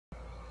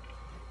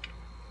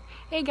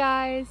Hey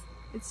guys,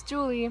 it's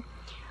Julie.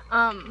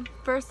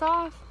 First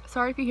off,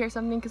 sorry if you hear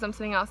something because I'm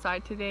sitting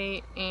outside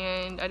today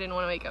and I didn't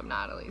want to wake up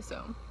Natalie,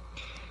 so.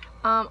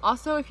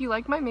 Also, if you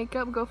like my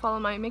makeup, go follow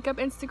my makeup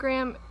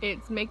Instagram.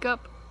 It's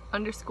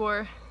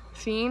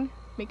makeup_fiend,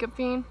 makeup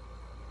fiend.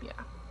 Yeah.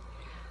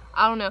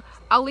 I don't know.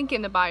 I'll link it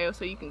in the bio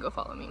so you can go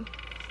follow me.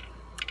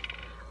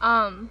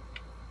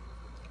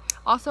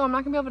 Also, I'm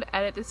not gonna be able to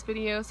edit this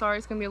video. Sorry,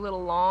 it's gonna be a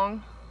little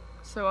long.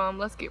 So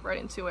let's get right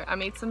into it. I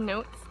made some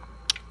notes,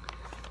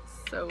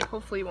 so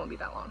hopefully it won't be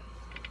that long.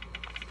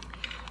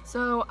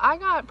 So I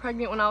got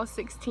pregnant when I was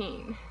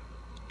 16.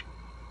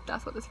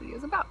 That's what this video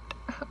is about,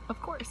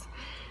 of course.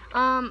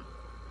 How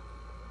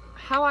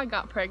I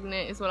got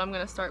pregnant is what I'm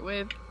gonna start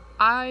with.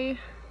 And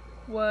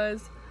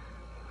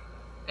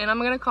I'm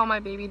gonna call my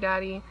baby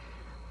daddy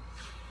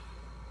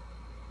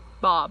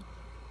Bob,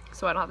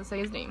 so I don't have to say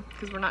his name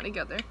because we're not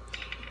together.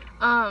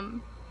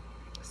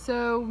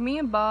 So me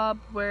and Bob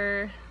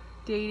were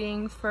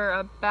dating for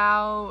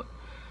about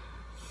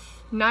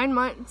 9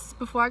 months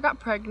before I got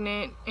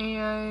pregnant,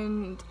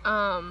 and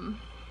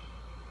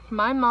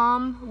my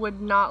mom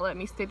would not let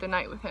me stay the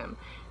night with him.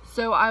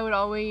 So I would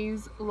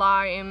always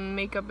lie and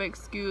make up an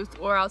excuse,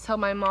 or I'll tell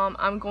my mom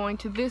I'm going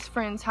to this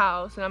friend's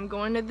house and I'm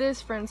going to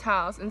this friend's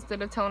house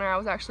instead of telling her I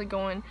was actually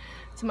going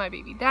to my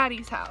baby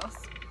daddy's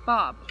house,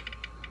 Bob.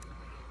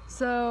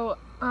 So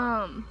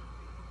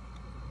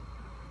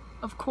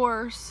of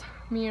course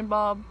me and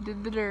Bob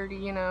did the dirty,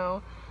 you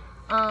know.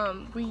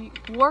 We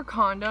wore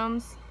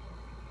condoms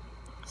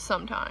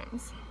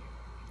sometimes,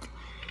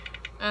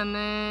 and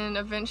then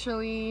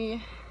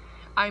eventually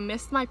I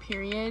missed my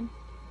period,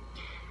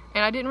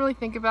 and I didn't really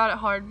think about it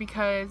hard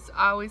because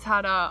I always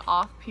had a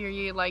off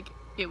period, like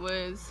it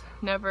was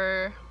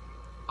never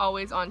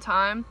always on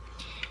time.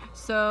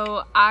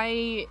 So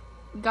I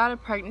got a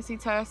pregnancy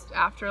test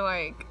after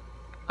like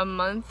a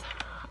month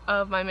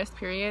of my missed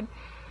period,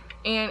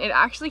 and it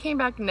actually came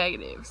back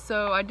negative,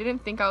 so I didn't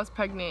think I was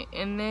pregnant.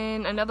 And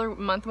then another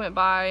month went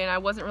by and I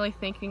wasn't really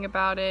thinking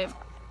about it,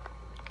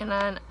 and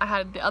then I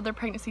had the other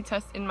pregnancy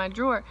test in my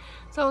drawer,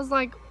 so I was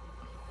like,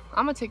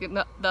 I'm gonna take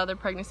the other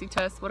pregnancy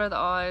test, what are the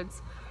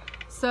odds?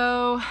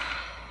 So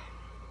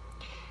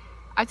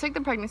I took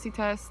the pregnancy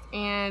test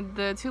and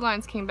the 2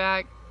 lines came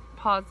back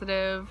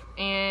positive,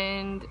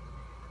 and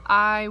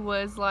I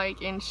was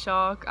like in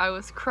shock. I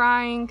was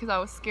crying because I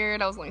was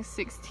scared. I was only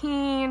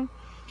 16.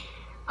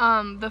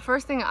 The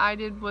first thing I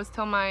did was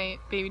tell my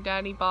baby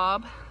daddy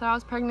Bob that I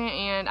was pregnant,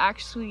 and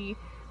actually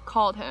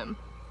called him,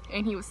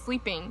 and he was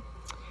sleeping,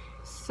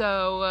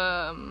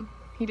 so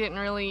he didn't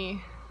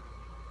really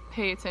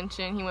pay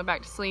attention. He went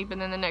back to sleep,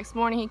 and then the next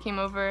morning he came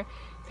over,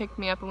 picked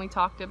me up, and we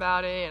talked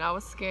about it, and I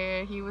was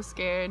scared, he was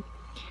scared,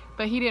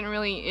 but it didn't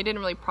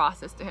really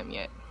process to him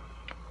yet.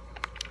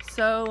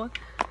 So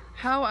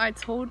how I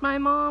told my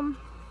mom,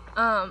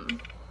 I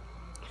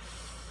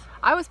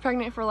was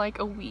pregnant for like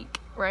a week,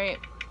 right?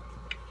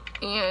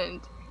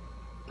 And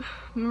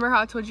remember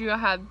how I told you I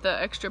had the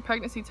extra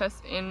pregnancy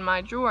test in my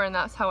drawer, and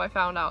that's how I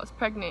found out I was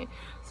pregnant.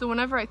 So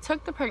whenever I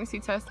took the pregnancy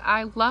test,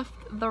 I left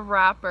the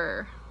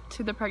wrapper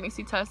to the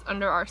pregnancy test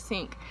under our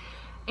sink,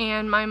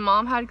 and my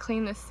mom had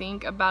cleaned the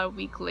sink about a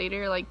week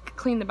later, like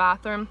cleaned the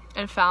bathroom,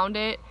 and found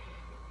it,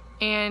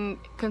 and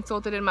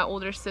consulted my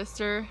older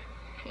sister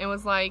and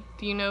was like,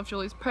 do you know if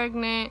Julie's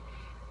pregnant?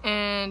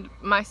 And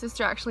my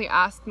sister actually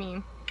asked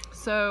me,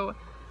 so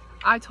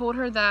I told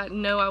her that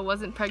no, I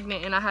wasn't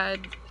pregnant, and I had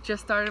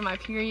just started my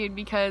period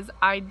because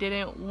I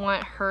didn't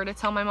want her to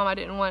tell my mom. I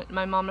didn't want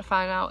my mom to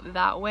find out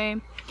that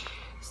way.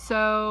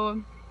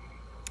 So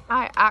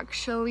I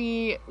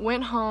actually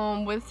went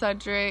home with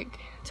Cedric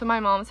to my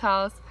mom's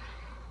house,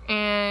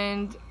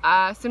 and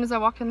as soon as I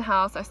walked in the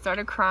house, I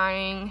started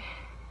crying,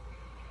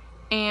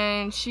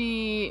 and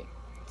she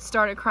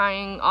started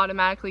crying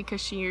automatically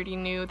because she already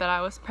knew that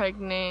I was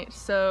pregnant.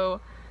 So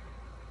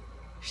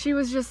she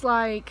was just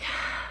like,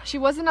 she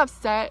wasn't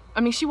upset. I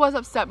mean, she was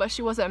upset, but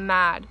she wasn't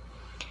mad.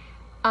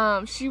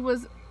 She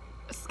was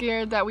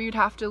scared that I would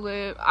have to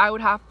live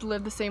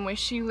the same way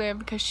she lived,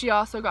 because she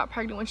also got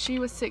pregnant when she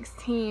was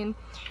 16,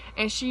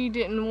 and she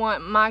didn't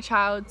want my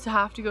child to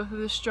have to go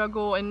through the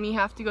struggle and me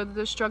have to go through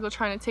the struggle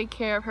trying to take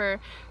care of her.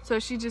 So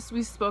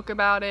we spoke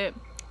about it,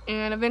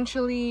 and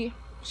eventually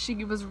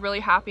she was really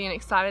happy and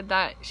excited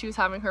that she was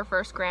having her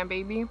first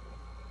grandbaby.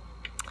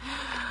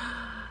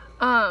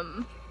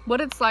 What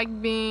it's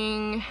like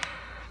being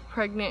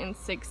pregnant and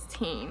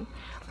 16.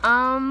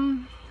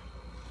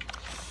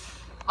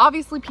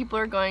 Obviously people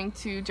are going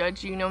to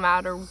judge you no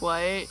matter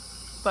what,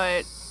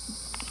 but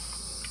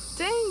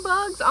dang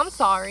bugs, I'm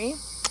sorry.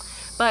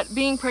 But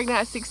being pregnant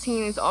at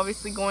 16 is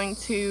obviously going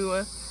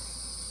to,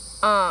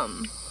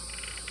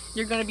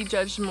 you're going to be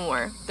judged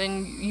more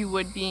than you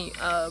would be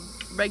a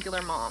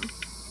regular mom,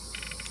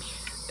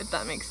 if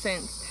that makes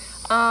sense.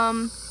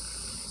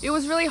 It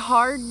was really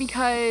hard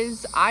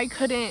because I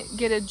couldn't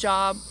get a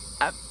job.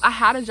 I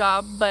had a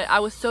job, but I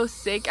was so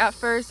sick at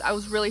first. I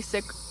was really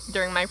sick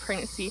during my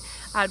pregnancy.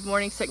 I had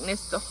morning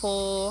sickness the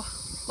whole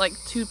like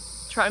first 2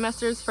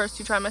 trimesters,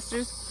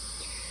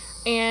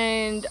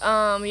 And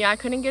yeah, I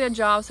couldn't get a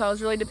job, so I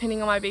was really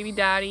depending on my baby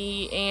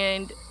daddy.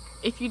 And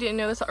if you didn't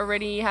know this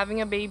already,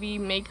 having a baby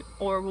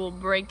will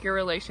break your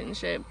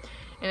relationship,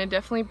 and it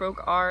definitely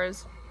broke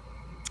ours.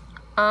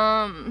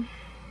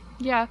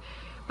 Yeah,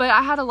 but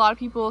I had a lot of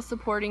people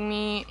supporting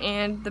me,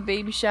 and the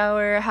baby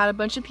shower, I had a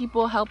bunch of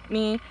people help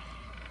me.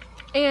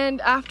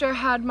 And after I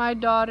had my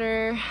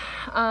daughter,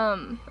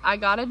 I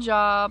got a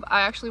job.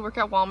 I actually work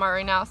at Walmart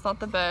right now. It's not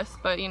the best,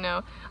 but you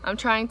know, I'm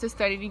trying to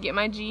study to get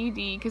my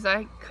GED because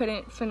I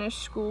couldn't finish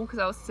school because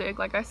I was sick,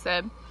 like I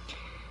said.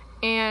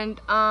 And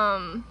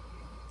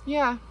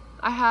yeah,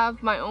 I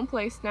have my own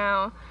place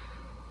now.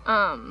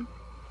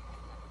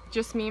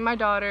 Just me and my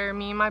daughter.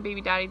 Me and my baby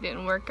daddy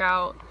didn't work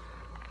out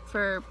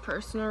for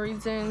personal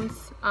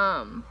reasons.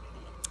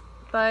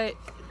 But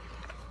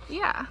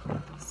yeah,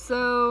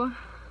 so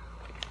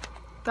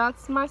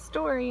that's my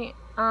story.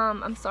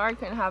 I'm sorry I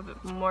couldn't have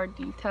it more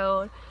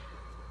detailed,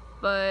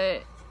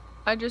 but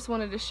I just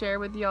wanted to share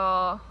with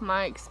y'all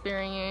my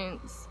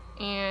experience.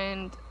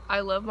 And I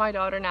love my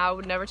daughter now. I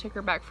would never take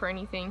her back for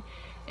anything.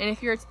 And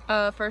if you're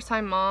a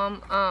first-time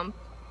mom,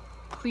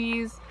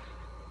 please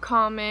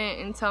comment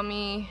and tell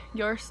me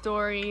your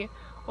story,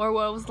 or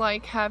what it was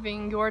like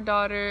having your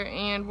daughter,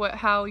 and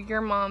how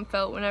your mom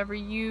felt whenever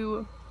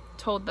you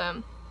told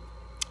them.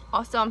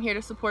 Also, I'm here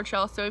to support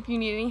y'all, so if you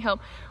need any help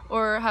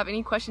or have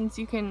any questions,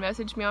 you can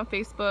message me on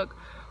Facebook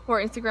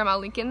or Instagram. I'll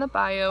link it in the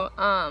bio.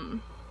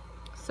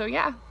 So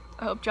yeah,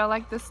 I hope y'all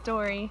like this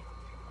story.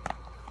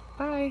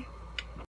 Bye.